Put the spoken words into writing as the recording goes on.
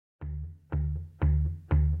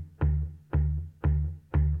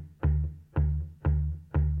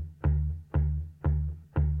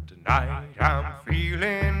Tonight I'm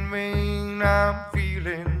feeling mean, I'm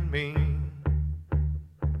feeling mean.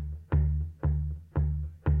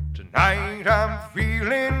 Tonight I'm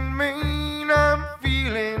feeling mean, I'm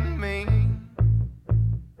feeling mean.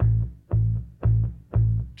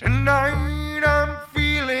 Tonight I'm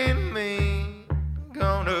feeling mean,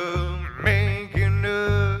 gonna make an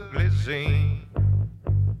ugly scene.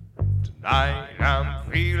 Tonight I'm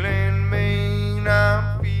feeling mean,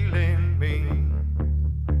 I'm feeling mean.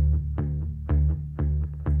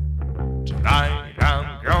 Tonight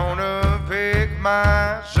I'm gonna pick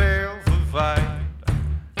myself a fight.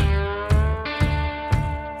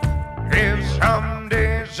 If some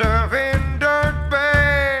deserving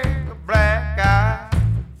dirtbag a black eye,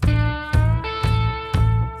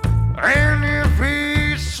 and if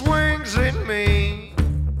he swings at me,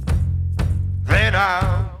 then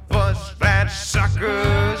I'll bust that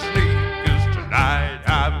sucker's knee. 'Cause tonight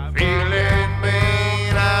I'm feeling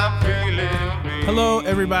mean, I'm feeling mean. Hello,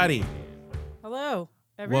 everybody. Hello,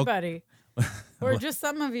 everybody. Or just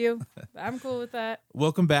some of you. I'm cool with that.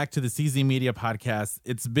 Welcome back to the CZ Media Podcast.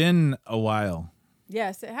 It's been a while.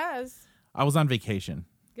 Yes, it has. I was on vacation.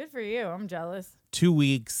 Good for you. I'm jealous. 2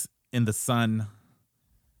 weeks in the sun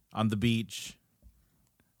on the beach.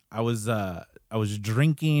 I was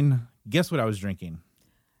drinking. Guess what I was drinking?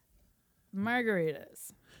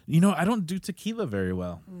 Margaritas. You know, I don't do tequila very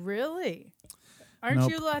well. Really? Aren't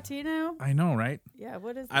Nope. you Latino? I know, right? Yeah,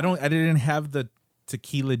 what is that? I didn't have the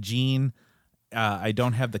tequila gene. I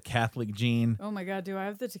don't have the Catholic gene. Oh my God, do I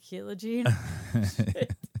have the tequila gene?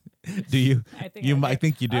 Do you? I think I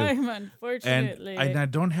think you do. I'm And unfortunately. I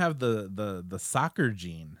don't have the soccer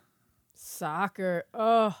gene. Soccer.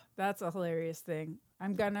 Oh, that's a hilarious thing.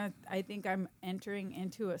 I think I'm entering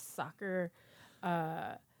into a soccer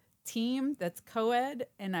team that's co-ed,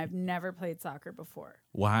 and I've never played soccer before.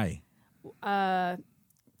 Why?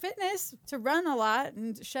 Fitness, to run a lot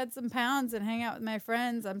and shed some pounds and hang out with my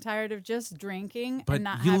friends. I'm tired of just drinking But and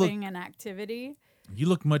not you having an activity. You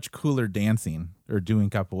look much cooler dancing or doing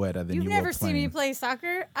capoeira than You've you never will seen playing. me play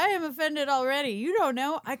soccer. I am offended already. You don't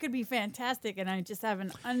know. I could be fantastic, and I just have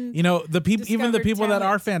an You know, the people, even the discovered people that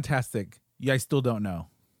are talent. fantastic, I still don't know.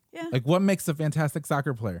 Yeah. Like, what makes a fantastic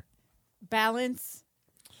soccer player? Balance.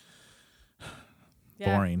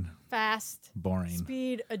 Yeah. Boring. Fast. Boring.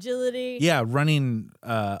 Speed. Agility. Yeah, running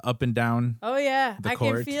up and down. Oh, yeah. The I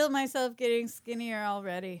court. can feel myself getting skinnier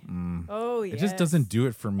already. Oh, yeah. It just doesn't do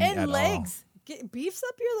it for me And at legs. Beefs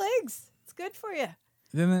up your legs. It's good for you. all.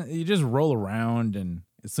 Then you just roll around, and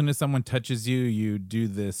as soon as someone touches you, you do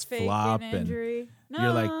this Fake flop, an and injury. No.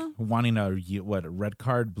 you're like wanting a red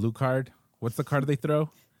card, blue card. What's the card they throw?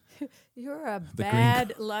 You're a green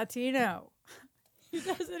bad Latino. He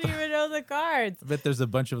doesn't even know the cards. I bet there's a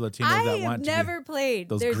bunch of Latinos I that have want to. never played.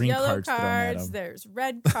 those There's green yellow cards thrown at cards. 'em. There's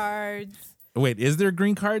red cards. Wait, is there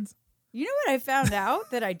green cards? You know what I found out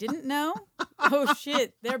that I didn't know? Oh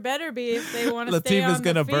shit! There better be if they want to stay Latif on is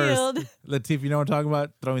gonna the field. burst. Latif, you know what I'm talking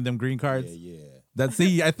about? Throwing them green cards. Yeah.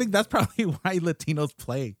 I think that's probably why Latinos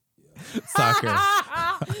play soccer,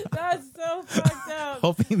 That's so fucked up.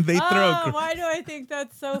 hoping they Oh, why do I think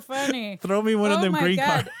that's so funny? throw me one of them my green God.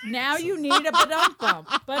 cards. Now you need a ba-dum bump.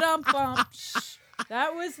 Ba-dum bump. Shh.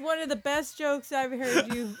 That was one of the best jokes I've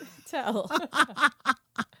heard you tell.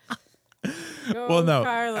 Go, Well, no,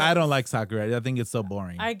 Carlos. I don't like soccer. I think it's so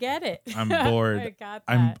boring. I get it. I'm bored. I got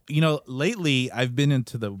that. Lately I've been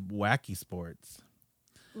into the wacky sports.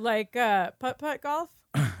 Like putt-putt golf?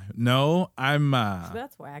 No, I'm.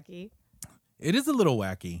 That's wacky. It is a little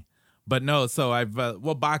wacky, but no. So I've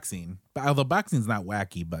boxing. Although boxing's not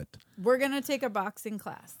wacky, but We're going to take a boxing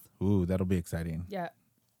class. ooh, that'll be exciting. Yeah.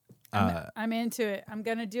 I'm into it. I'm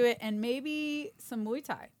going to do it. And maybe some Muay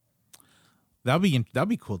Thai. That'll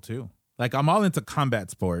be cool too. Like, I'm all into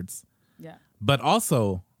combat sports, Yeah. but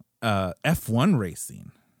also F1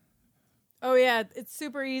 racing. Oh, yeah. It's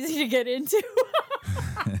super easy to get into.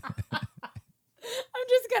 I'm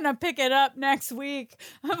just going to pick it up next week.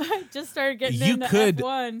 I might just start getting into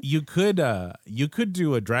F1. You could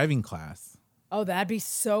do a driving class. Oh, that'd be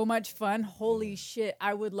so much fun. Holy shit.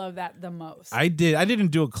 I would love that the most. I didn't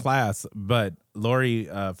do a class, but Lori,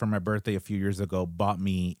 for my birthday a few years ago, bought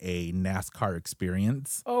me a NASCAR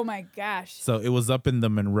experience. Oh, my gosh. So it was up in the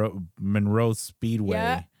Monroe Speedway.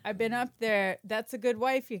 Yeah, I've been up there. That's a good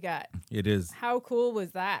wife you got. It is. How cool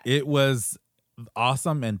was that? It was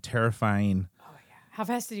awesome and terrifying. How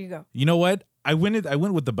fast did you go? You know what? I went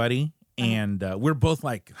with the buddy, and we're both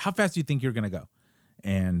like, "How fast do you think you're gonna go?"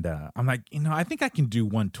 And I'm like, I think I can do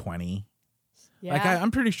 120. Yeah. Like I'm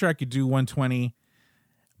pretty sure I could do 120,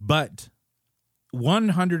 but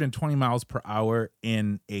 120 miles per hour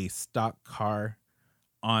in a stock car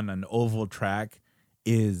on an oval track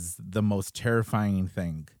is the most terrifying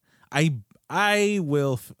thing. I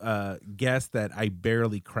will guess that I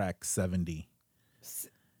barely cracked 70.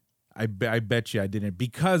 I bet you I didn't,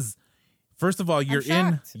 because first of all, you're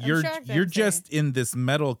shocked. you're just in this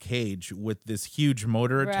metal cage with this huge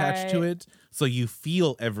motor attached to Right. it, so you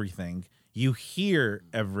feel everything. You hear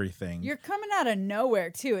everything. You're coming out of nowhere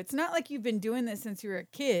too. It's not like you've been doing this since you were a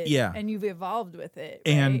kid. Yeah. And you've evolved with it.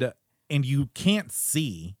 and right? and you can't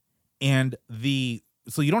see, and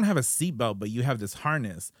so you don't have a seatbelt, but you have this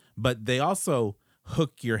harness, but they also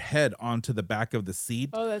hook your head onto the back of the seat.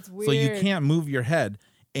 Oh, that's weird. So you can't move your head,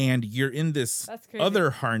 and you're in this That's crazy. other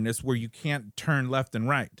harness where you can't turn left and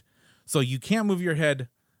right. So you can't move your head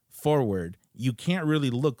forward. You can't really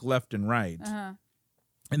look left and right. Uh-huh.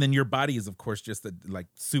 And then your body is, of course, just like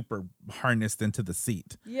super harnessed into the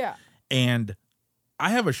seat. Yeah. And I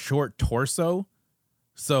have a short torso,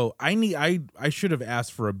 so I should have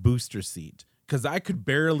asked for a booster seat, because I could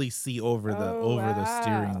barely see over the Oh, the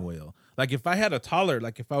steering wow. wheel. Like if I had a taller,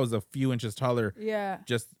 like if I was a few inches taller, Yeah.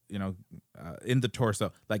 just in the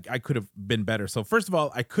torso, like I could have been better. So first of all,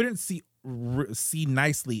 I couldn't see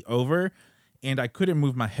nicely over, and I couldn't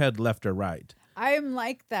move my head left or right. I am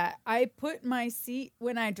like that. I put my seat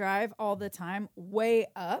when I drive all the time way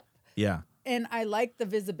up, Yeah. and I like the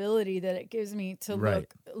visibility that it gives me to Right.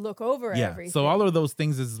 look over Yeah. everything. So all of those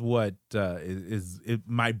things is what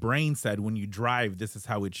my brain said, when you drive, this is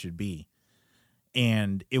how it should be.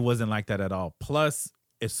 And it wasn't like that at all. Plus,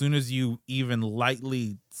 as soon as you even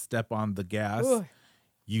lightly step on the gas, Ugh.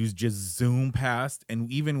 you just zoom past.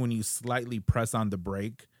 And even when you slightly press on the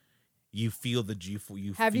brake, you feel the G force.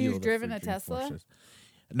 Have you feel the driven a freaking Tesla? forces.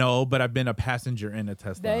 No, but I've been a passenger in a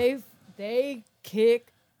Tesla. They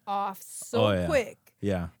kick off so Oh, yeah. quick.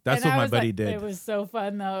 Yeah, that's And what I my was buddy like- did. It was so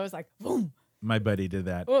fun though. It was like boom. My buddy did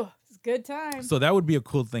that. Oh, it's a good time. So that would be a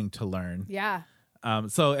cool thing to learn. Yeah.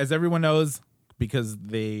 So as everyone knows, because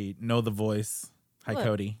they know the voice, hi Look.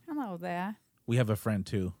 Cody, Hello there. we have a friend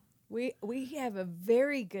too. We have a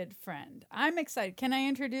very good friend. I'm excited. Can I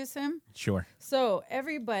introduce him? Sure. So,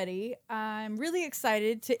 everybody, I'm really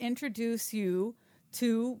excited to introduce you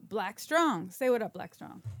to Black Strong. Say what up, Black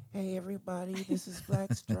Strong. Hey everybody, this is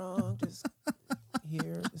Black Strong. Just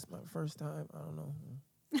here. This is my first time. I don't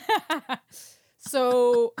know.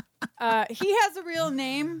 So, he has a real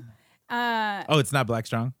name. Oh, it's not Black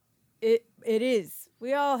Strong? It is.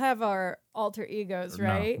 We all have our alter egos,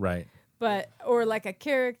 right? No, right. But or like a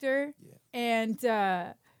character, Yeah. and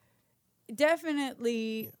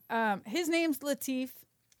definitely, his name's Latif,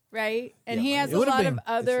 right? And Yeah, he my has name- a It would've lot been- of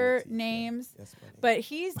other It's Latif, yeah. names. That's my name. But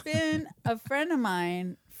he's been a friend of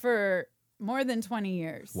mine for more than 20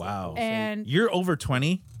 years. Wow. And You're over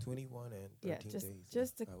 20? 21 and 13 Yeah, days.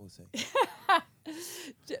 just to- I would say.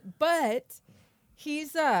 but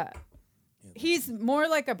he's more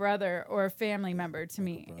like a brother or a family member to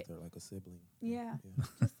me. Like a brother, like a sibling. Yeah, Yeah.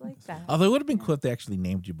 just like that. Although it would have been cool if they actually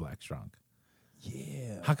named you Black Strong.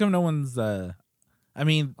 Yeah. How come no one's I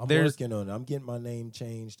mean, I'm there's working on it. I'm getting my name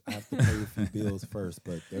changed. I have to pay a few bills first,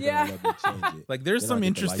 but they're Yeah. gonna let me change it. like there's Then some I'll get the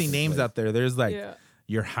interesting license names plate. out there. There's like Yeah.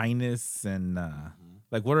 Your Highness and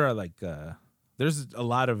like what are like there's a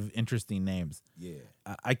lot of interesting names. Yeah.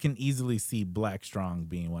 I can easily see Black Strong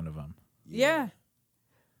being one of them. Yeah.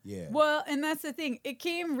 Yeah. Well, and that's the thing. It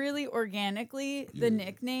came really organically, the Yeah.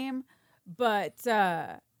 nickname. But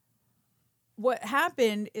what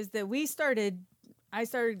happened is that I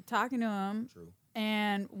started talking to him True.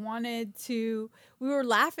 and we were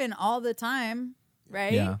laughing all the time,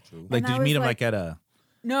 right? Yeah. True. Like And did I you meet was him like, like at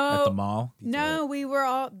No, the mall? no, we were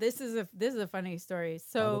all. This is a funny story.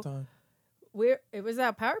 Taco So time? it was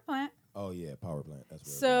at Power Plant. Oh yeah, power plant. That's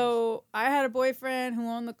where. So I had a boyfriend who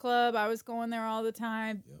owned the club. I was going there all the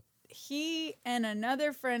time. Yep. He and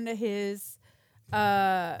another friend of his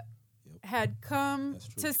had come That's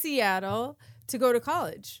true. to Seattle to go to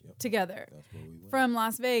college Yep. together That's where we went. from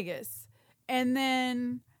Las Vegas. And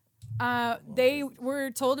then they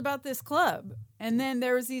were told about this club. And then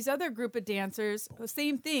there was these other group of dancers,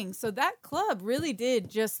 same thing. So that club really did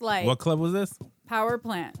just like What club was this? Power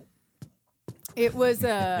Plant. It was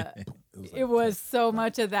it was so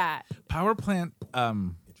much of that. Power Plant.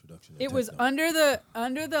 Introduction. to It was techno.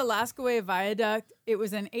 under the Alaska Way Viaduct. It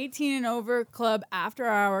was an 18 and over club, after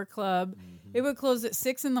hour club. It would close at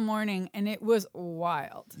 6 a.m, and it was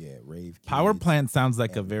wild. Yeah, rave. Power kids. Plant sounds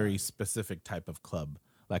like a and very guys. specific type of club,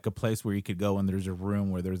 like a place where you could go and there's a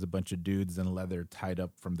room where there's a bunch of dudes in leather tied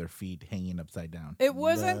up from their feet, hanging upside down. It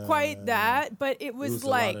wasn't quite Nah. that, but it It was, was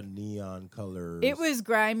like a lot of neon colors. it was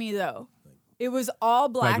grimy though. It was all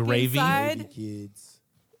black ravey? inside. Ravey kids.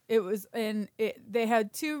 they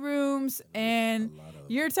had 2 rooms, and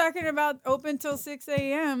you're talking about open till 6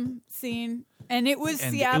 a.m. scene, and it was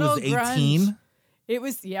And Seattle it was 18? grunge. It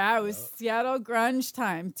was Seattle grunge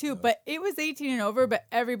time too, but it was 18 and over, but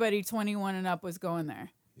everybody 21 and up was going there.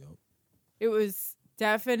 Yep. It was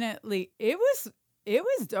definitely it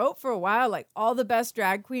was dope for a while. Like all the best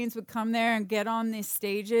drag queens would come there and get on these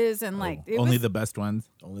stages, and like it Only was, the best ones.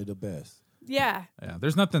 Only the best. yeah. Yeah,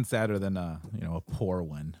 there's nothing sadder than a poor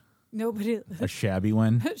one, Nobody a shabby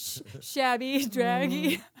one. shabby,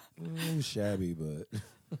 draggy. Shabby, but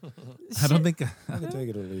I don't think I can take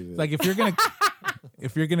it or leave it. like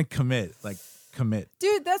if you're gonna commit, like commit.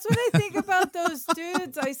 Dude, that's what I think about those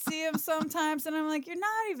dudes. I see them sometimes, and I'm like, you're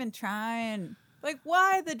not even trying. Like,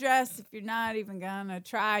 why the dress if you're not even gonna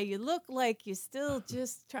try? You look like you're still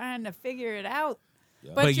just trying to figure it out.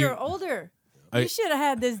 Yep. But But you're you're- older. I- You should have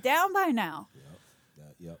had this down by now.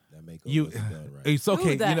 That makeup You, was done right. it's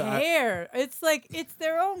okay. Ooh, the You know, hair. It's like it's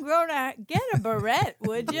their own grown out. Get a barrette,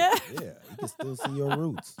 would you? Yeah, you can still see your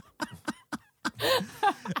roots.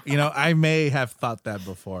 I may have thought that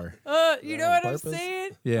before. You know on what I'm purpose?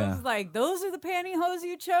 saying? Yeah. I was like, those are the pantyhose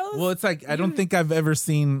you chose? Well, it's like I don't think I've ever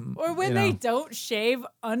seen. Or when you they know, don't shave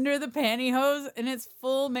under the pantyhose and it's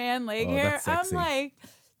full man leg Oh, hair, that's I'm sexy. like,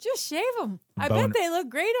 just shave them. I Bone- bet they look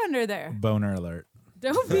great under there. boner alert.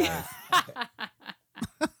 Don't be. Yeah,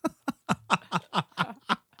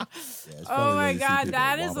 it's Oh funny my when you see God, people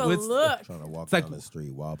that is a wobbling, look. Trying to walk It's like- down the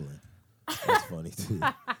street wobbling. That's funny too.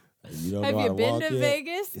 You don't Have know how you to been walk to yet?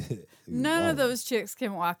 Vegas? You None of wobble. those chicks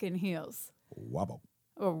can walk in heels Wobble.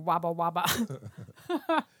 or wabba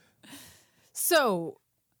wabba. So,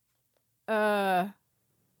 are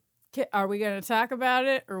we going to talk about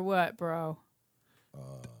it or what, bro?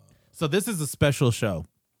 So this is a special show.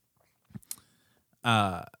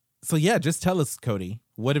 So yeah, just tell us, Cody.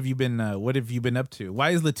 What have you been up to?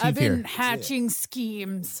 Why is Latif I've been here? hatching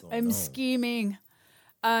schemes. going I'm on? scheming.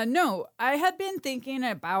 No, I have been thinking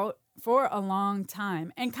about for a long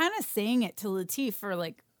time and kind of saying it to Latif for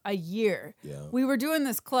like a year. Yeah. We were doing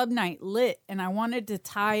this club night lit, and I wanted to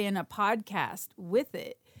tie in a podcast with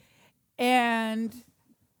it. And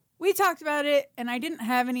we talked about it, and I didn't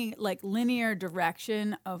have any like linear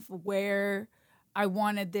direction of where I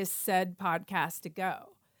wanted this said podcast to go.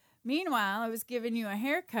 Meanwhile, I was giving you a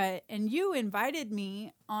haircut, and you invited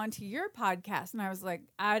me onto your podcast, and I was like,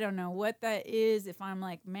 I don't know what that is, if I'm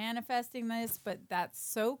like manifesting this, but that's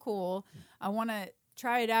so cool. I want to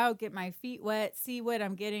try it out, get my feet wet, see what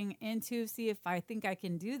I'm getting into, see if I think I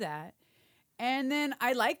can do that. And then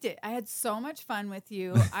I liked it. I had so much fun with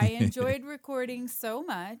you. I enjoyed recording so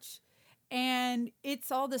much. And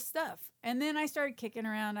it's all the stuff. And then I started kicking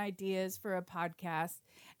around ideas for a podcast.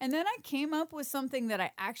 And then I came up with something that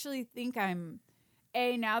I actually think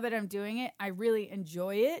now that I'm doing it, I really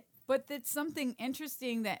enjoy it. But that's something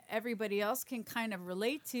interesting that everybody else can kind of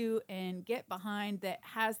relate to and get behind that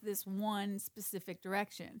has this one specific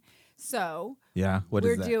direction. So Yeah, what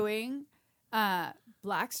we're is that? doing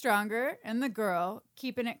Black Stronger and the Girl,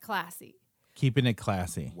 keeping it classy. Keeping it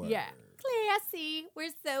classy. Word. Yeah. Classy. We're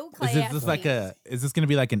so Is classy. this going to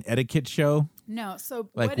be like an etiquette show? No, so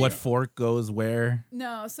Like what fork goes where?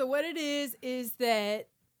 No, so what it is that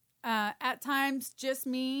at times just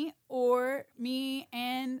me or me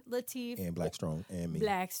and Latif And Black Strong and me.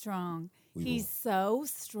 Black Strong. We He's so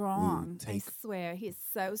strong. I take- swear, he's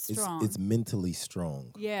so strong. It's mentally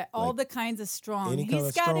strong. Yeah, all like, the kinds of strong. any He's kind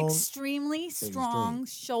of got strong, extremely strong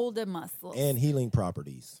shoulder muscles. And healing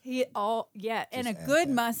properties. and a add good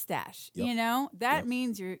that. mustache. Yep. You know that Yep.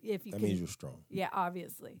 means you're if you That can. means you're strong. Yeah,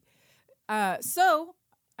 obviously. So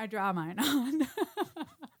I draw mine on.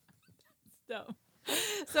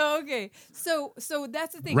 So okay, so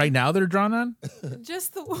that's the thing. Right now they're drawn on?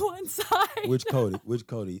 Just the one side. Which Cody? Which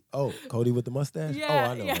Cody? Oh, Cody with the mustache? Yeah,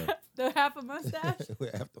 Oh, I know yeah. her. The half a mustache.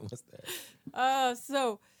 After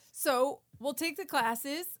mustache. So we'll take the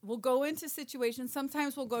classes. We'll go into situations.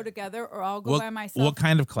 Sometimes we'll go together, or I'll go by myself. What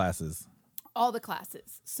kind of classes? All the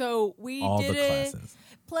classes. So we All did the it. classes.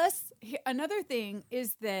 Plus, another thing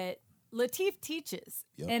is that Latif teaches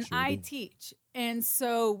Yep, and sure I do. teach. And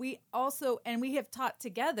so we have taught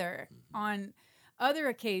together on other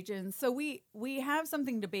occasions. So we have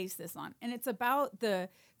something to base this on. And it's about the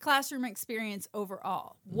classroom experience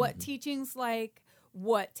overall. What teaching's like,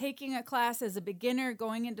 what taking a class as a beginner,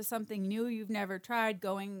 going into something new you've never tried,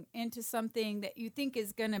 going into something that you think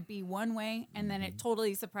is going to be one way, and then it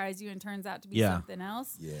totally surprises you and turns out to be Yeah. something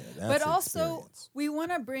else. Yeah, that's But also, experience. we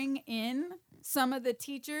want to bring in some of the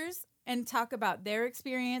teachers and talk about their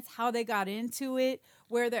experience, how they got into it,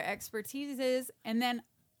 where their expertise is. And then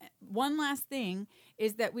one last thing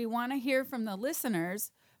is that we want to hear from the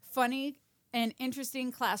listeners funny and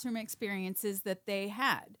interesting classroom experiences that they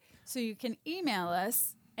had. So you can email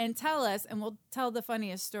us and tell us, and we'll tell the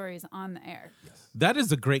funniest stories on the air. That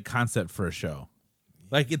is a great concept for a show.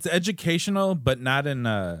 Like, it's educational, but not in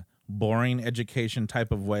a boring education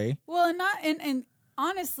type of way. Well, and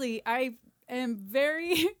honestly, I am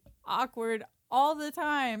very awkward all the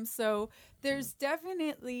time. So there's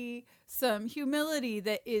definitely some humility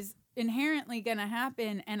that is inherently going to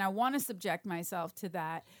happen, and I want to subject myself to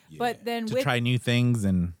that. But then To try new things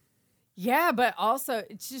and... Yeah, but also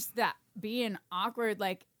it's just that being awkward.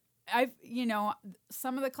 Like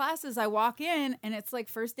some of the classes I walk in and it's like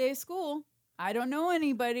first day of school. I don't know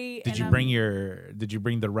anybody. Did you bring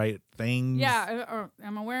the right things? Yeah. Or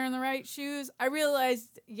am I wearing the right shoes? I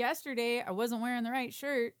realized yesterday I wasn't wearing the right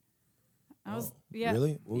shirt. Yeah.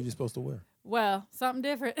 Really? What were you supposed to wear? Well, something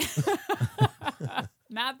different.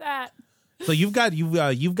 Not that. So you've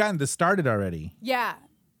gotten this started already. Yeah.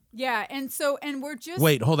 Yeah. And we're just.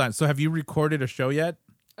 Wait, hold on. So have you recorded a show yet?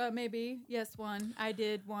 Maybe. Yes, one. I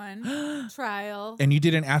did one trial. And you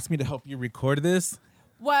didn't ask me to help you record this?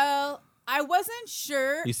 Well, I wasn't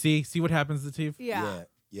sure. You see what happens, Latif? Yeah.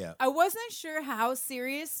 Yeah. I wasn't sure how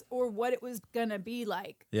serious or what it was going to be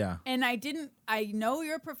like. Yeah. And I know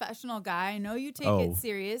you're a professional guy. I know you take it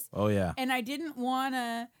serious. Oh, yeah. And I didn't want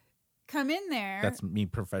to come in there. That's me,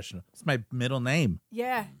 professional. It's my middle name.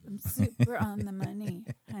 Yeah. I'm super on the money,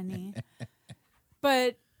 honey.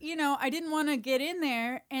 But, I didn't want to get in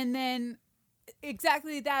there. And then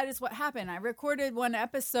exactly that is what happened. I recorded one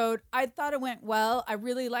episode. I thought it went well. I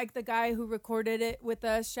really liked the guy who recorded it with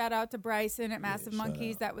us. Shout out to Bryson at Massive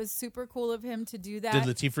Monkeys. That was super cool of him to do that. Did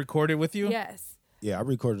Latif record it with you? Yes. Yeah, I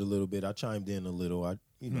recorded a little bit. I chimed in a little. I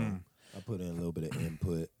put in a little bit of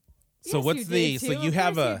input. So Yes, what's you the did, so too. you Of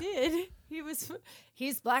have course a you did.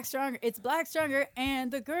 He's Black Stronger. It's Black Stronger and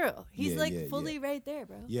the girl. He's fully right there,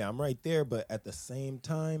 bro. Yeah, I'm right there. But at the same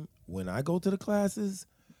time, when I go to the classes,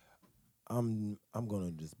 I'm gonna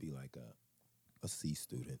just be like a C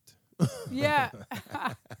student. Yeah.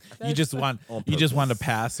 you just want to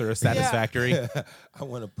pass or a satisfactory. I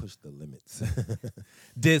want to push the limits.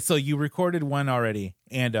 So you recorded one already,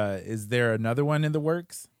 and is there another one in the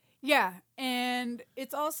works? Yeah, and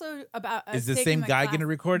it's also about us Is the taking same guy class. gonna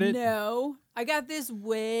record it? No. I got this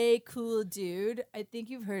way cool dude. I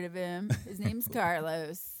think you've heard of him. His name's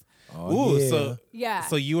Carlos. Ooh, yeah. Yeah.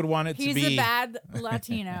 so you would want it He's to be a bad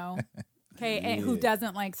Latino. Okay, and who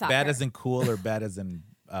doesn't like soccer. bad as in cool or bad as in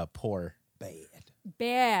poor?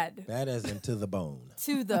 Bad. Bad as in to the bone.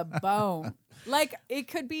 To the bone. Like, it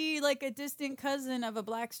could be like a distant cousin of a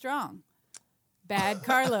Black Strong. Bad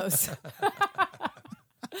Carlos.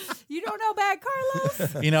 You don't know Bad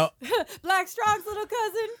Carlos? Black Strong's little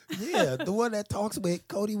cousin? Yeah, the one that talks with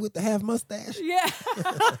Cody with the half mustache. Yeah.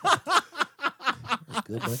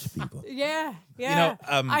 Good bunch of people. Yeah. Yeah.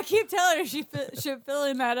 I keep telling her she should fill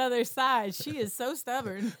in that other side. She is so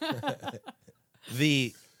stubborn.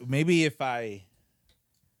 Maybe if I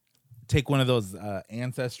take one of those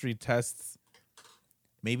ancestry tests,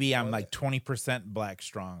 maybe I'm like 20% Black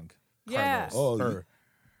Strong. Yeah. Carlos.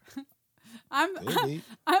 I'm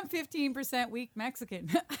 15% weak Mexican.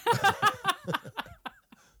 Have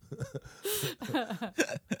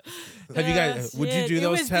you guys? Would you do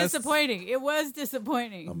those tests? It was disappointing. It was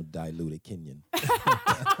disappointing. I'm a diluted Kenyan.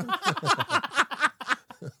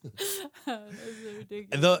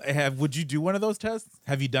 Would you do one of those tests?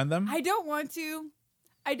 Have you done them? I don't want to.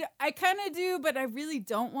 I kind of do, but I really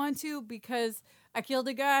don't want to because I killed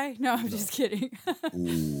a guy. No, I'm just kidding.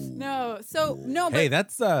 No. So, no, but Hey,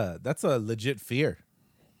 that's a legit fear.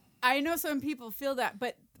 I know some people feel that,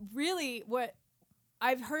 but really what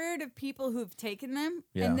I've heard of people who've taken them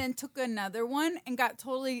and then took another one and got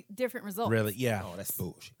totally different results. Really? Yeah. Oh, that's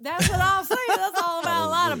bullshit. That's what I'm saying. That's all about a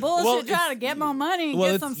lot of bullshit. Well, trying to get more money and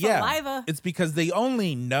get some saliva. It's because they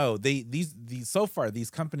only know these so far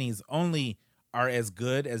these companies only are as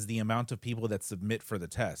good as the amount of people that submit for the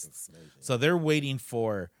tests. So they're waiting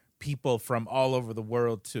for people from all over the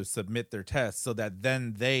world to submit their tests so that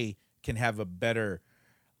then they can have a better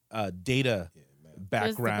data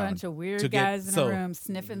background. Just a bunch of weird guys in a room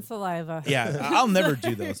sniffing saliva. Yeah, I'll never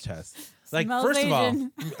do those tests. Like, Smells first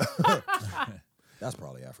Asian. of all, That's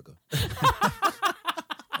probably Africa.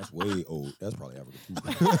 That's way old. That's probably Africa too.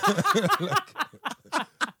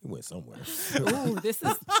 He went somewhere. Ooh, this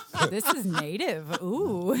is native.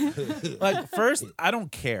 Ooh. like, first, I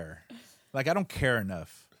don't care. Like, I don't care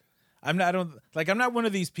enough. I'm not one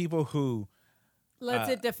of these people who Lets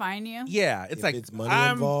it define you? Yeah, it's If like it's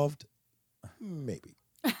money involved, maybe.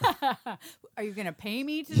 Are you going to pay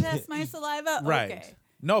me to test my saliva? Right. Okay.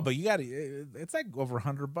 No, but you got to. It's like over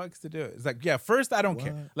 $100 to do it. It's like, yeah. First, I don't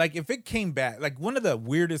care. What? Like if it came back, like one of the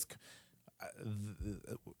weirdest.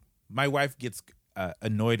 My wife gets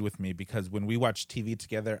annoyed with me because when we watch TV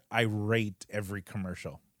together, I rate every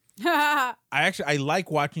commercial. I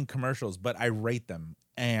like watching commercials, but I rate them.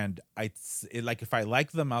 And like if I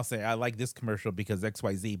like them, I'll say I like this commercial because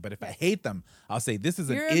XYZ. But if I hate them, I'll say this is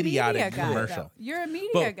You're an a idiotic media guy, commercial. though. You're a media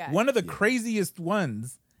But guy. one of the craziest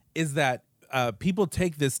ones is that people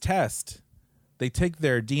take this test. They take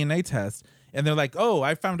their DNA test, and they're like, "Oh,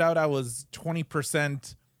 I found out I was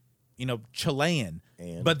 20%, Chilean."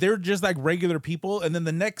 And? But they're just like regular people, and then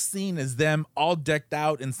the next scene is them all decked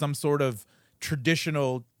out in some sort of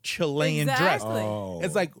traditional Chilean dress. Exactly. Oh,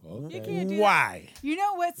 It's like, okay. You can't do that. why? You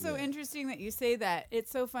know what's so interesting that you say that? It's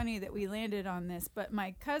so funny that we landed on this, but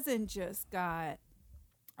my cousin just got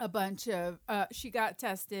a bunch of, she got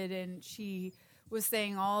tested and she was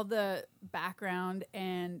saying all the background,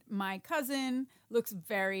 and my cousin looks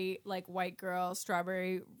very like white girl,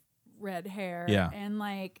 strawberry red hair. Yeah. And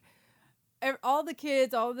like all the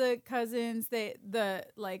kids, all the cousins, the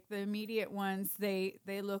immediate ones, they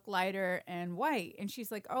look lighter and white. And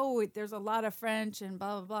she's like, oh, there's a lot of French and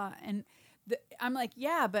blah, blah, blah. And I'm like,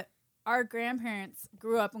 yeah, but our grandparents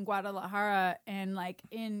grew up in Guadalajara and like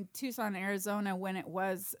in Tucson, Arizona, when it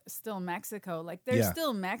was still Mexico. Like they're Yeah.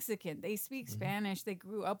 still Mexican. They speak Spanish. They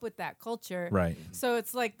grew up with that culture. Right. So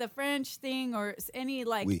it's like the French thing or any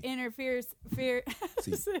like Oui. interference.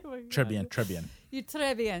 Si. Très bien, très bien. You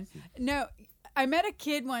très bien. No, I met a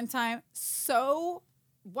kid one time, so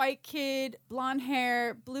white kid, blonde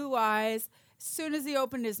hair, blue eyes. As soon as he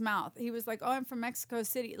opened his mouth, he was like, oh, I'm from Mexico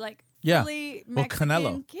City. Like, Yeah. fully Well, Mexican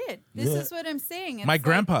Canelo. kid. This Yeah. is what I'm saying. It's My like-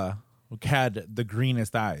 grandpa had the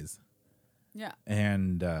greenest eyes, Yeah.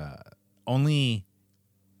 and only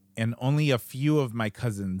a few of my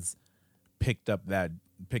cousins picked up that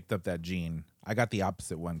gene. I got the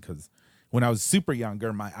opposite one because when I was super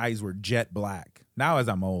younger, my eyes were jet black. Now, as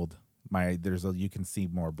I'm old, you can see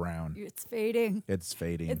more brown. It's fading. It's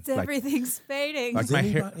fading. It's Like, everything's fading. like Does my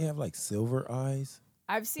hair- anybody have like silver eyes?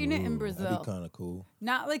 I've seen it in That'd Brazil. be kind of cool.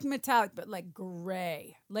 Not like metallic, but like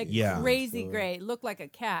gray. Like Yeah. crazy So- gray. Look like a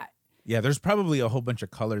cat. yeah, there's probably a whole bunch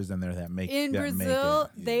of colors in there that make In that make Brazil,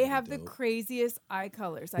 it. they Yeah, have the dope. craziest eye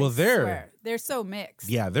colors. Well, I they're- swear. They're so mixed.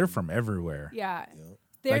 Yeah, they're from everywhere. Yeah. Yep.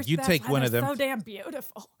 There's- you that's take why one they're of them- so damn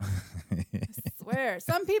beautiful. I swear.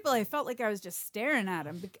 Some people, I felt like I was just staring at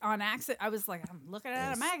them on accident. I was like, I'm looking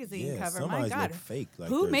at a magazine cover. Some My eyes God. look fake. Like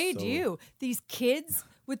Who they're made so- you? These kids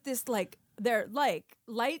with this like, they're like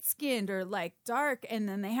light skinned or like dark, and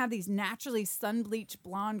then they have these naturally sun bleached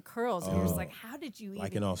blonde curls. And you're just Oh. like, how did you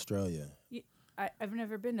Like even? in Australia. I've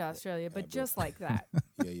never been to Australia, but just like that.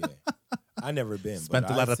 Yeah. I never been. Spent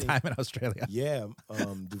but a lot I've of seen- time in Australia. Yeah,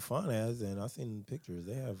 Dufan has, and I've seen pictures.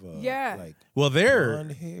 They have Yeah. like Well,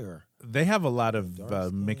 blonde hair. they have a lot of Dark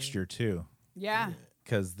skin. mixture too, Yeah.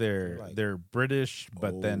 because they're Like British,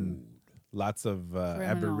 but then old, lots of Criminals.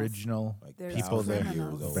 Aboriginal like There's people there.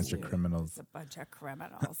 criminals. A bunch of dude. criminals. It's a bunch of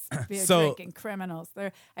criminals. Beer So- drinking criminals.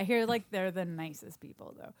 I hear like they're the nicest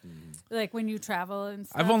people though. Mm. Like when you travel and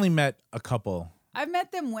stuff. I've only met a couple. I've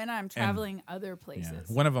met them when I'm traveling other Yeah. places.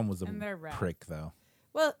 One of them was a And they're rad. prick, though.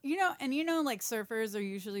 Well, like surfers are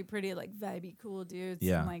usually pretty like vibey, cool dudes.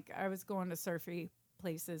 Yeah. And like I was going to surfy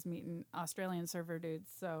places, meeting Australian surfer dudes.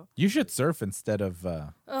 So, You should surf instead of.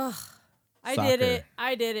 I Soccer. did it.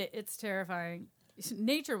 I did it. It's terrifying.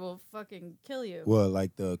 Nature will fucking kill you. well,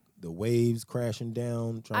 like the waves crashing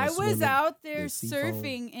down. Trying I to swim was in out there the sea foam.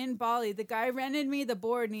 surfing in Bali. The guy rented me the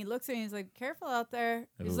board and he looks at me. He's like, careful out there.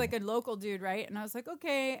 He's Ooh. like a local dude, right? And I was like,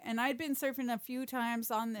 okay. And I'd been surfing a few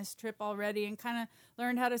times on this trip already and kind of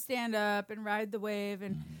learned how to stand up and ride the wave.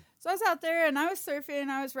 And so I was out there and I was surfing.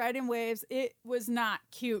 I was riding waves. It was not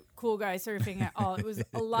cute, cool guy surfing at all. It was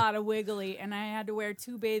a lot of wiggly. And I had to wear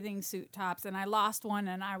 2 bathing suit tops. And I lost one.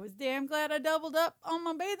 And I was damn glad I doubled up on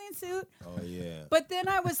my bathing suit. Oh yeah. But then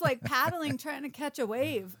I was like paddling, trying to catch a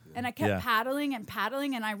wave, and I kept Yeah. paddling,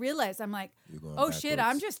 and I realized I'm like, You're going oh shit,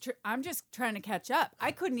 backwards. I'm just trying to catch up.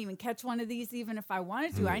 I couldn't even catch one of these even if I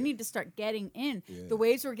wanted to. I need to start getting in. Yeah. The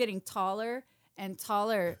waves were getting taller and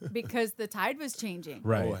taller because the tide was changing.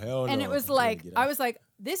 Right. Oh hell no. And it was You gotta like, get I out. was like,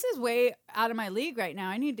 this is way out of my league right now.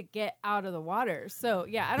 I need to get out of the water. So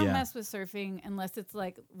yeah, I don't Yeah. mess with surfing unless it's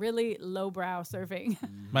like really lowbrow surfing.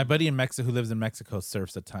 My buddy in Mexico who lives in Mexico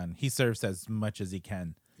surfs a ton. He surfs as much as he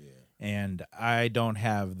can. Yeah. And I don't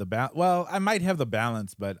have the balance. Well, I might have the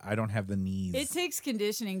balance, but I don't have the knees. It takes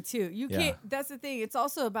conditioning too. You Yeah. can't. That's the thing. It's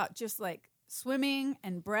also about just like swimming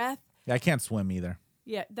and breath. I can't swim either.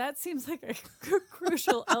 Yeah, that seems like a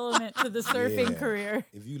crucial element to the surfing Yeah. career.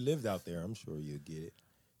 If you lived out there, I'm sure you'd get it.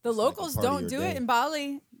 The It's like a locals part of don't your do day. it in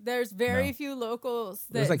Bali. There's very No. few locals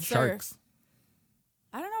that There's like surf. sharks.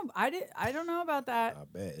 I don't know. I don't know about that. I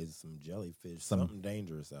bet it's some jellyfish, Some- something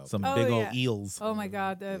dangerous out Some Oh, big old yeah. eels. Oh my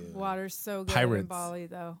god, the Yeah. water's so good in Pirates. Bali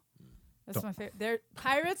though. That's Don't- my favorite. They're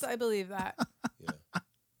pirates. I believe that. there.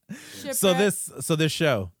 Yeah. So Shipwreck, this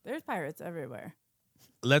show. there's pirates everywhere.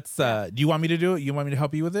 Let's. Do you want me to do it? You want me to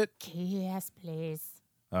help you with it? Yes, please.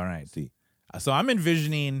 All right. See, So I'm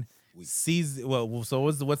envisioning We- season. Well, so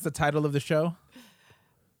what's the title of the show?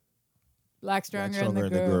 Black Stronger, and the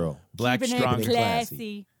Girl. Black Keeping Stronger. it and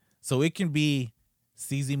classy. So it can be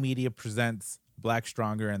CZ Media presents Black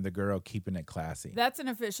Stronger and the Girl, keeping it classy. That's an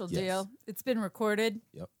official Yes. deal. It's been recorded.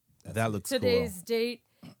 Yep. That's That it. looks Today's date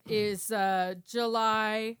is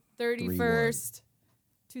July 31st,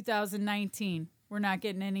 2019. We're not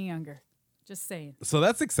getting any younger. Just saying. cool. So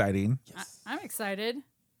that's exciting. Yes. I'm excited.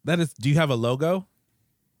 That is. Do you have a logo?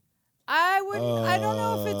 I wouldn't. I don't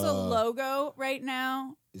know if it's a Uh, logo right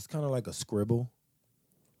now. It's kind of like a scribble.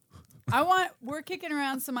 We're kicking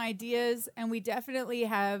around some ideas, and we definitely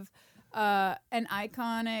have an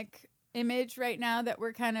iconic image right now that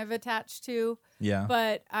we're kind of attached to. Yeah.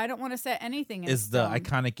 But I don't want to set anything in Is the stone.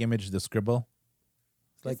 iconic image the scribble?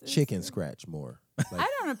 It's like This is- chicken scratch more. Like, I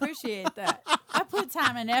don't appreciate that. I put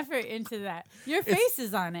time and effort into that. Your face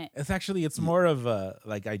is on it. It's more of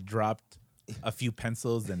like I dropped a few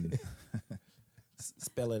pencils and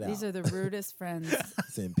spell it out. These are the rudest friends.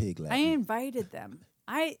 It's in pig I Latin. invited them.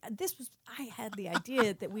 I had the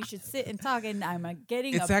idea that we should sit and talk, and I'm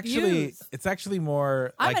getting it's abused. actually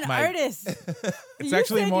more I'm like an my artist. it's You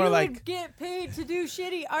actually said more you like would get paid to do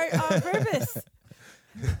shitty art on purpose.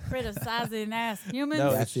 Criticizing ass humans.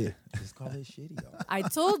 No, That's it. Just call it shitty. Y'all. I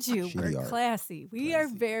told you Shitty we're art. classy. We are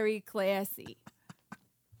very classy.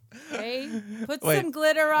 Okay, put Wait, some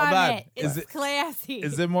glitter hold on on. it. It's classy.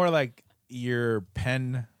 is it more like your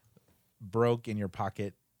pen broke in your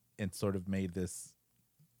pocket and sort of made this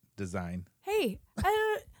design? Hey,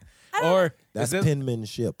 I don't Or That's is it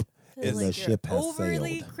penmanship. feel And the like ship you're has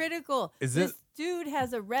overly sailed. critical. Is this it- dude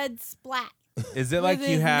has a red splat is it with like you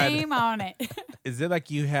his had name on it. is it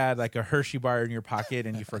like you had like a Hershey bar in your pocket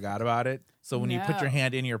and you forgot about it? So when you put your No.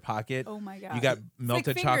 hand in your pocket, Oh my god! you got It's melted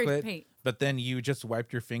like finger chocolate, paint. but then you just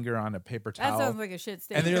wiped your finger on a paper That towel. sounds like a shit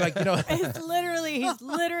stain. and then you're like, he's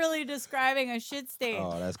literally describing a shit stain.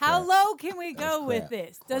 Oh, that's How crap. low can we That's go with crap.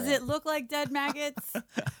 this? Does Crap. it look like dead maggots?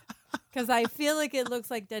 Because I feel like it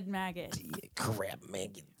looks like dead maggots. Crap, man.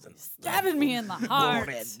 Stabbing me in the heart.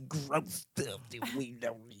 gross stuff that we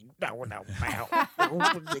don't know about.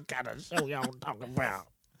 The kind of show y'all talking about.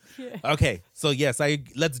 okay, so yes,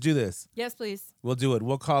 let's do this. Yes, please. We'll do it.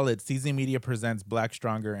 We'll call it CZ Media presents Black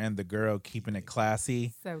Stronger and the Girl, keeping it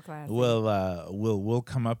classy. So classy. We'll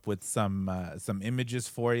come up with some images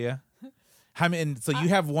for you. How many? So you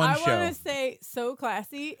have one I show. want to say so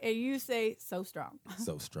classy, and you say so strong.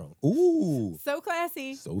 So strong. Ooh. So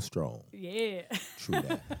classy. So strong. Yeah. True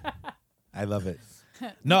that. I love it.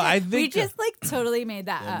 No, I think We just like totally made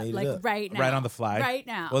that Yeah, up, made it like up. right now. right on the fly. Right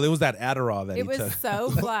now. Well, it was that Adderall that It he was took. so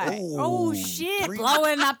fly. Oh Oh, shit! three-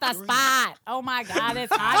 Blowing up the spot. Oh my god,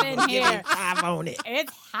 it's hot in here. 5 on it.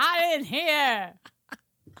 It's hot in here.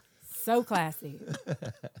 So classy.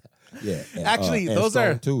 Yeah. and, Actually, and those strong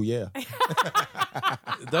are- too. Yeah.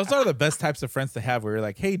 Those are the best types of friends to have. Where you're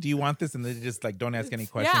like, "Hey, do you want this?" And they just like don't ask any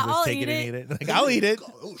questions. Yeah, just I'll take eat it and it. eat it. Like, I'll eat it.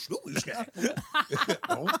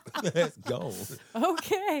 Oh, let's go.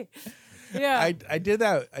 Okay. Yeah. I did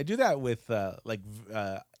that. I do that with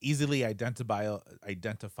easily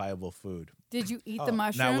identifiable food. Did you eat Oh, the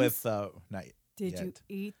mushrooms? Not with not Did yet. you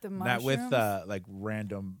eat the Not mushrooms? with like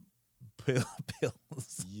random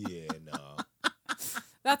pills. Yeah, no.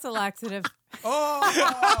 That's a laxative. Oh,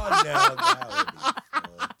 no.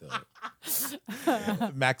 That would be fucked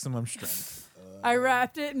up. Maximum strength. I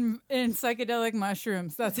wrapped it in psychedelic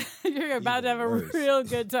mushrooms. That's you're about to have a worse. real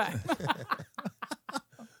good time.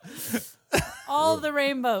 All the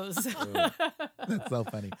rainbows. That's so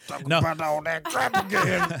funny. No, About all that crap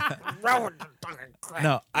again. Rolling the fucking crap.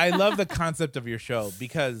 no, I love the concept of your show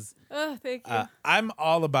because Oh, thank you. I'm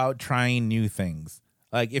all about trying new things.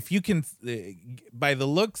 Like if you can, by the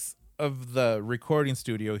looks of the recording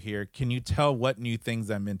studio here, can you tell what new things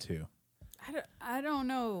I'm into? I don't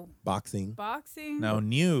know. Boxing. Boxing? No,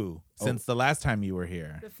 new since the last time you were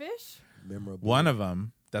here. The fish? Memorable. One of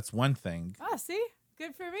them. That's one thing. Oh, see?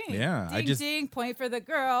 Good for me. Yeah, I Ding, just- ding, point for the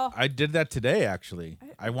girl. I did that today actually.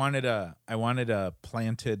 I wanted a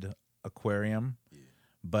planted aquarium,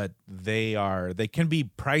 but they can be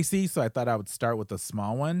pricey, so I thought I would start with a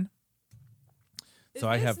small one. Is So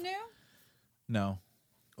I this have new? no.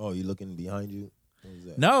 Oh, you looking behind you? What was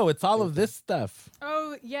that? No, it's all of this stuff. Oh,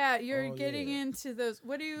 So yeah, you're Oh, getting yeah. into those.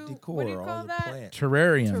 What do you Decor, call all the that? plant.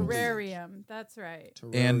 Terrariums. Terrarium. That's right.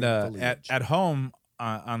 And Terrarium at foliage. home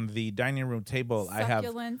on the dining room table, I have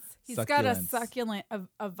Succulents. He's got a succulents. succulent,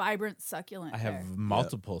 a vibrant succulent. I have there.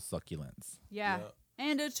 multiple succulents Yeah. Yeah.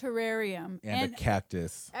 And a terrarium. and a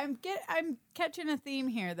cactus. I'm catching a theme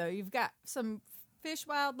here though. You've got some fish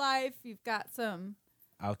wildlife. You've got some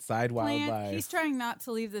Outside plant. wildlife. He's trying not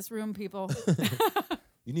to leave this room, people.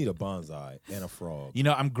 You need a bonsai and a frog. You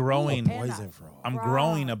know, I'm growing. and Poison a frog. I'm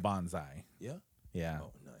growing a bonsai. Yeah. Yeah.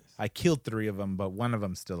 Oh, nice. I killed 3 of them, but one of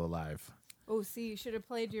them's still alive. Oh, see, you should have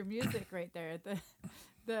played your music right there.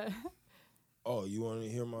 The Oh, you want to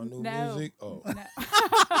hear my new No. music? Oh, no.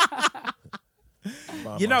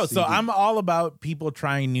 buy You my know, so CD. I'm all about people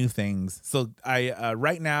trying new things. So I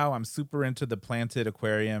right now I'm super into the planted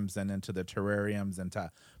aquariums and into the terrariums and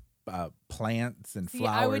to plants and See,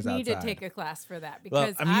 flowers I would need outside. to take a class for that Well,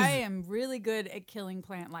 because I'm I using- am really good at killing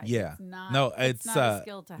plant life. Yeah. It's not, No, it's it's not a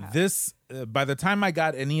skill to have. this by the time I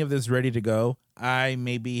got any of this ready to go, I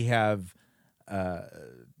maybe have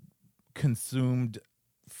consumed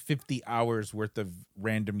 50 hours worth of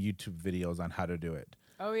random YouTube videos on how to do it.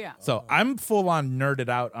 Oh yeah. So I'm full on nerded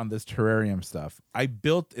out on this terrarium stuff. I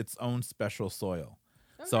built its own special soil.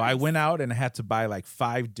 Oh, So I nice. went out and had to buy like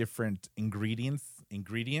 5 different ingredients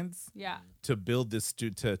Yeah. to build this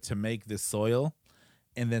to make this soil,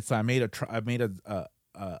 and then so I made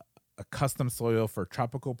a custom soil for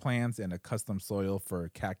tropical plants and a custom soil for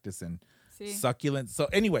cactus and See, succulents. So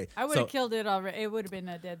anyway, I would so, have killed it already. It would have been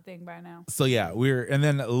a dead thing by now. so yeah, and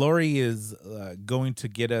then Lori is going to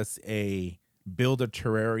get us a build a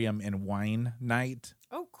terrarium and wine night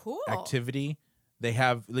Oh, cool. activity. They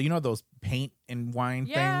have those paint and wine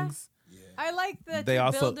Yeah. things. I like that. They to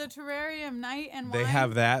also- build a terrarium night and They wine.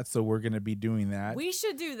 have that, so we're going to be doing that. We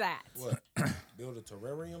should do that. What? Build a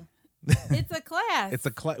terrarium? It's a class. It's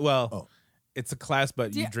a Oh. it's a class,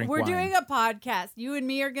 but you drink We're wine. doing a podcast. You and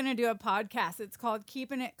me are going to do a podcast. It's called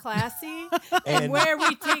Keeping It Classy, And- where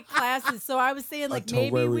we take classes. So I was saying, like,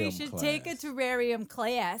 maybe we terrarium should take a class. terrarium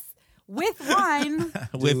class with wine.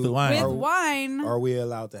 with Dude, wine. with Are- wine. Are we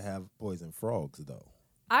allowed to have poison frogs though?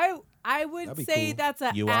 I would That'd be say cool. that's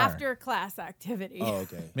an You are. after class activity. Oh,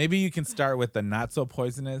 okay. Maybe you can start with the not so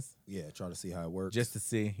poisonous, Yeah, try to see how it works. just to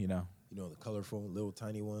see. you know the colorful little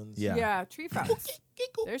tiny ones. Yeah. Yeah, tree frogs.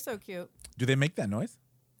 They're so cute. Do they make that noise?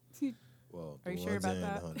 Well, Are the you sure ones about in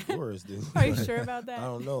that? Honduras do. Are you sure about that? I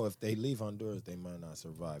don't know if they leave Honduras, they might not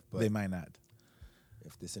survive. But They might not.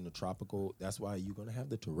 if it's in the tropical, that's why you're gonna have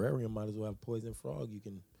the terrarium. Might as well have poison frog. You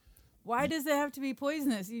can. Why does it have to be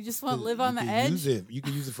poisonous? You just want to live on the can edge? Use it. You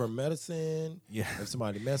can use it for medicine. Yeah. If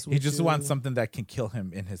somebody mess with He just you. wants something that can kill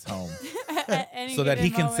him in his home, At any so that he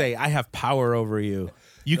given can moment. say, "I have power over you.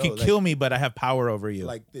 You No, can like- kill me, but I have power over you.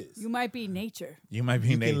 like this. You might be nature. You might be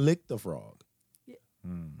You Nate." can lick the frog.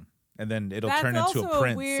 And then it'll That's turn also into a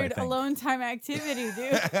prince. a weird I think. alone time activity,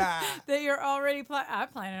 dude. that you're already I'm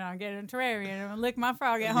planning on getting a terrarium and lick my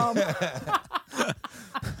frog at home.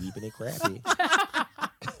 Keeping it crappy.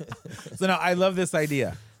 So no, I love this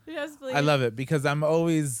idea. Yes, please. I love it because I'm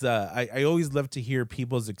always I always love to hear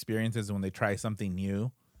people's experiences when they try something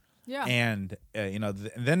new. Yeah. And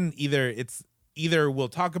then either we'll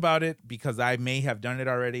talk about it because I may have done it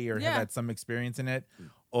already or Yeah. have had some experience in it,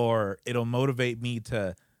 or it'll motivate me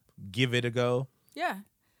to give it a go. Yeah.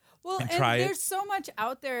 Well, And and try it. there's so much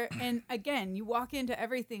out there. And again, you walk into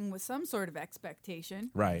everything with some sort of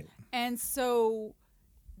expectation. Right. And so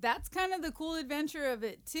that's kind of the cool adventure of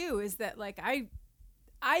it too, is that like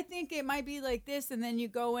I think it might be like this, and then you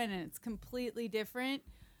go in and it's completely different.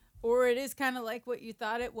 Or it is kind of like what you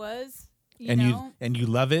thought it was. You know? you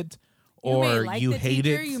love it, You may or like you the hate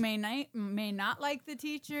teacher, it. You may not like the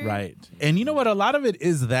teacher. Right. And you know what? A lot of it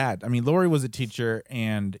is that. I mean, Lori was a teacher,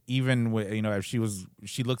 and even if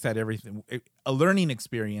she looks at everything, a learning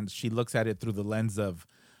experience. She looks at it through the lens of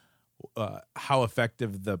how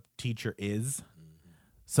effective the teacher is.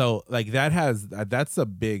 So, like that's a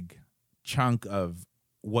big chunk of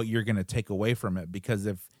what you're going to take away from it, because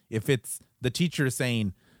if it's the teacher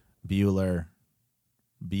saying Bueller,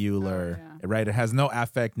 yeah. right? It has no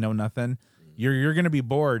affect, no nothing. You're going to be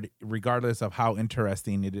bored regardless of how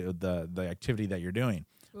interesting the activity that you're doing.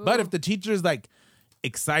 But if the teacher is like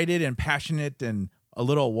excited and passionate and a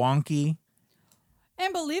little wonky,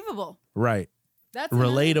 And believable. right? That's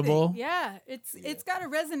another Relatable. thing. Yeah, it's got to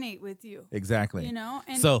resonate with you. Exactly. You know,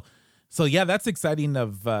 and So yeah, that's exciting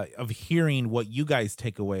of hearing what you guys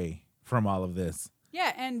take away from all of this.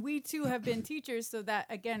 yeah, and we too have been teachers, so that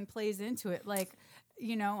again plays into it. Like,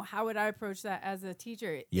 you know, how would I approach that as a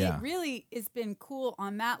teacher? Yeah. It really has been cool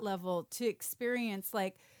on that level to experience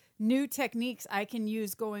like new techniques I can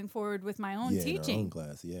use going forward with my own in our teaching. own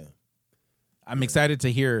class, yeah. I'm excited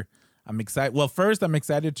to hear. I'm excited. Well, first, I'm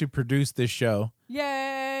excited to produce this show.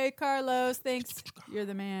 Yay, Carlos. Thanks. You're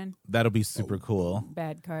the man. That'll be super cool.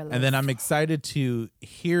 Bad Carlos. And then I'm excited to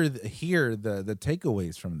hear the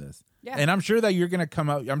takeaways from this. Yeah. And I'm sure that you're gonna come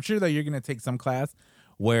out. I'm sure that you're gonna take some class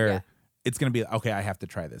where Yeah. it's gonna be okay. I have to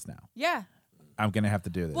try this now. Yeah. I'm gonna have to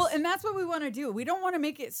do this. Well, and that's what we want to do. We don't want to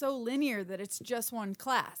make it so linear that it's just one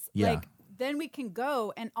class. Yeah. Like, then we can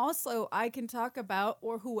go, and also I can talk about,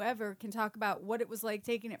 or whoever can talk about what it was like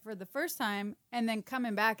taking it for the first time and then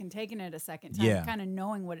coming back and taking it a second time, Yeah. kind of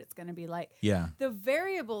knowing what it's going to be like. yeah. The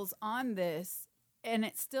variables on this, and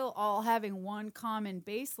it's still all having one common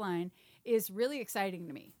baseline, is really exciting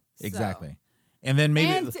to me. So- Exactly. And then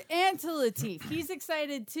maybe And to Latif, he's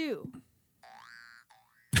excited too.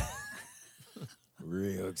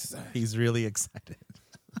 Real excited. he's really excited.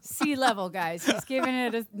 C level, guys. He's giving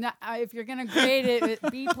it if you're gonna grade it with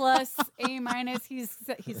B plus, A minus. He's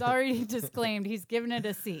already disclaimed he's giving it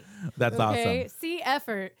a C. That's Okay, awesome. C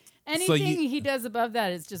effort. Anything you- he does above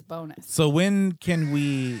that is just bonus. So when can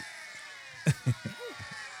we?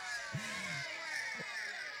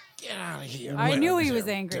 Get out of here. I knew he was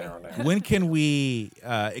angry. When can we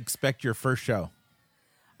expect your first show?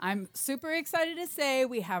 I'm super excited to say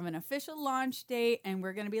we have an official launch date, and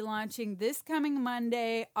we're going to be launching this coming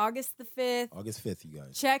Monday, August the 5th. August 5th, you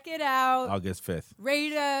guys. Check it out. August 5th.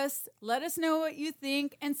 Rate us. Let us know what you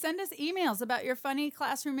think, and send us emails about your funny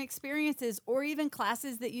classroom experiences or even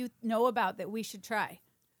classes that you know about that we should try.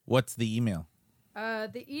 What's the email?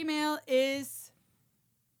 The email is,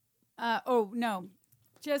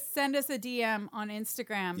 just send us a DM on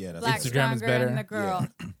Instagram. Yeah, that's Black Instagram is Stronger better. and the girl.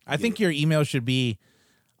 I think your email should be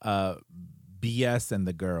BS and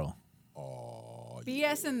the girl. Oh,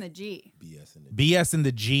 BS and the G. BS in the BS and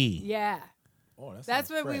the G. Yeah, Oh, that's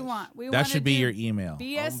what we want. We That wanna should be do your email.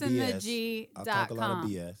 BS I'm and the BS. G I'll talk a lot of .com.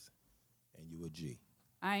 BS, and you a G.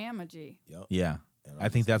 I am a G. Yep. Yeah. And I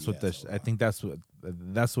think just that's what BS a I lot. think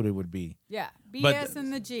that's what it would be. Yeah, But- BS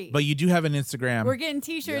and the G. But you do have an Instagram. We're getting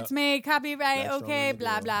T-shirts Yep. made, copyright, Black okay, Stronger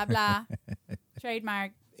blah and the blah blah.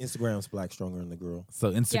 Trademark. Instagram's Black Stronger and the Girl.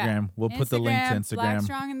 So Instagram, we'll put the link to Black Instagram.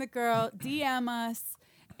 Strong and the Girl. DM us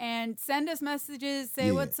and send us messages. Say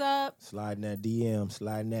Yeah. what's up. Sliding that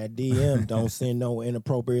DM. Don't send no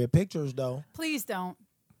inappropriate pictures, though. Please don't.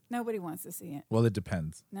 Nobody wants to see it. Well, it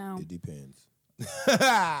depends. No. It depends.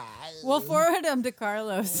 We'll forward them to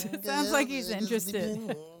Carlos. It sounds like he's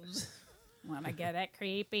interested. Want to get it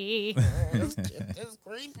creepy? It's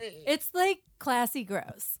creepy. It's like classy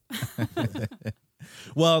gross.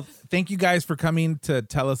 Well, thank you guys for coming to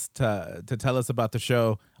tell us about the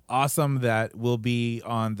show. Awesome that we'll be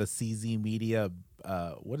on the CZ Media.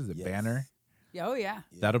 What is it? Yes. Banner. Oh yeah.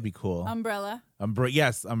 That'll be cool. Umbrella.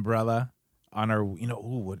 Yes, umbrella on our.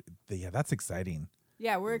 That's exciting.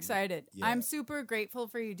 Yeah, we're excited. Yeah. I'm super grateful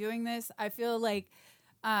for you doing this. I feel like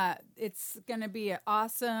it's gonna be an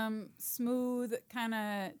awesome, smooth kind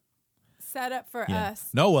of setup for us.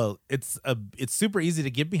 No, well, it's super easy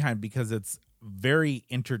to get behind because it's very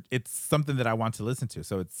it's something that I want to listen to.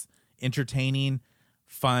 So it's entertaining,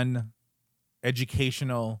 fun,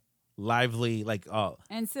 educational, lively,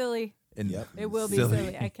 And silly. and Yep. It will be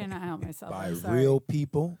silly. I cannot help myself. By I'm sorry. real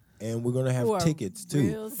people, and we're gonna have Who are tickets too.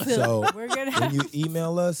 real silly. So We're gonna when have you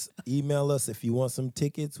email us if you want some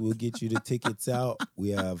tickets. We'll get you the tickets out. We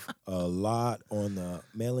have a lot on the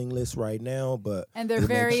mailing list right now, but and they're we'll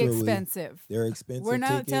make very sure expensive. they're expensive. We're not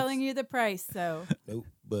tickets. telling you the price, so Nope.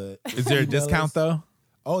 But is there a email discount us. though?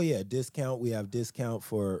 Oh yeah, discount. We have discount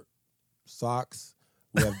for socks.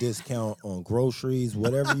 We have discount on groceries,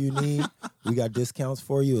 whatever you need. We got discounts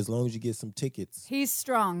for you as long as you get some tickets. he's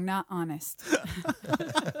strong, not honest.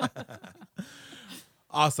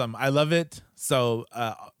 Awesome. I love it. So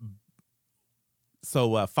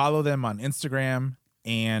follow them on Instagram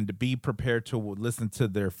and be prepared to listen to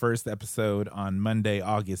their first episode on Monday,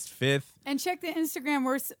 August 5th. And check the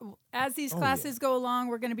Instagram. As these classes go along,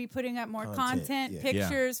 we're going to be putting up more content, yeah.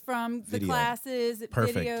 pictures from the Video. classes,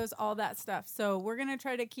 Perfect. videos, all that stuff. So we're going to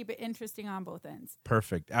try to keep it interesting on both ends.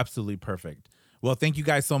 Perfect. Absolutely perfect. Well, thank you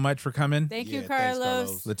guys so much for coming. Thank Yeah, you, thanks,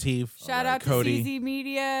 Carlos. Carlos. Latif, Shout out Cody. to CZ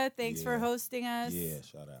Media. Thanks for Yeah. hosting us. Yeah,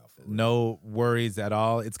 shout out. For real. No worries at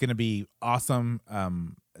all. It's going to be awesome.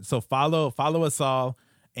 So follow us all.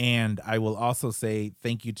 And I will also say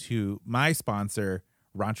thank you to my sponsor,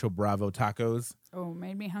 Rancho Bravo Tacos. Oh,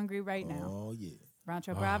 made me hungry right now. Oh yeah.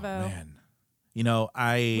 Rancho Oh, Bravo. man.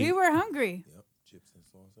 We were hungry. Yep. Chips and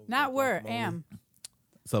sauce. Not were, am.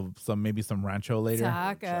 So maybe some rancho later.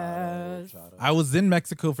 Tacos. I was in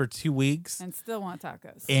Mexico for 2 weeks And still want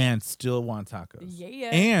tacos. and still want tacos. Yeah.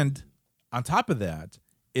 And on top of that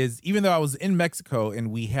is even though I was in Mexico and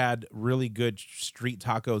we had really good street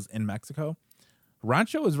tacos in Mexico,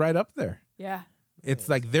 Rancho is right up there. Yeah. It's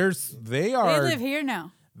like they They are live here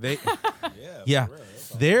now. they Yeah. yeah.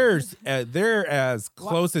 They're as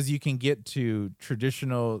close as you can get to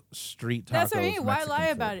traditional street tacos. That's what I mean. Why Mexican lie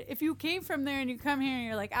food. about it? If you came from there and you come here and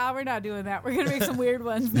you're like, we're not doing that. We're going to make some weird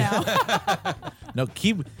ones now. No,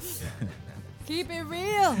 keep Keep it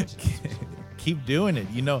real. keep doing it.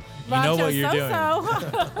 You know what you're doing.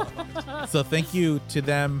 So-so. So thank you to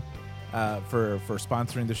them for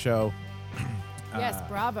sponsoring the show. Yes,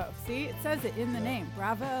 bravo. See, it says it in the name.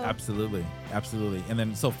 Bravo. Absolutely. And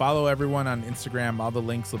then so follow everyone on Instagram. All the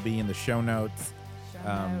links will be in the show notes.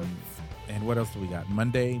 Show notes. And what else do we got?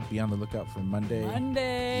 Monday. Be on the lookout for Monday.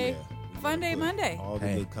 Monday. Fun day Monday. All the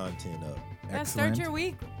Hey. good content up. Yeah, start your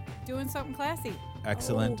week doing something classy.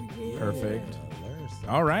 Excellent. Oh, yeah. Perfect. Yeah, learn something.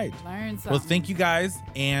 All right. Learn something. Well, thank you guys,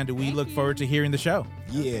 and we Thank look you. forward to hearing the show.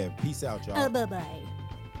 Yeah. Peace out, y'all. Bye-bye.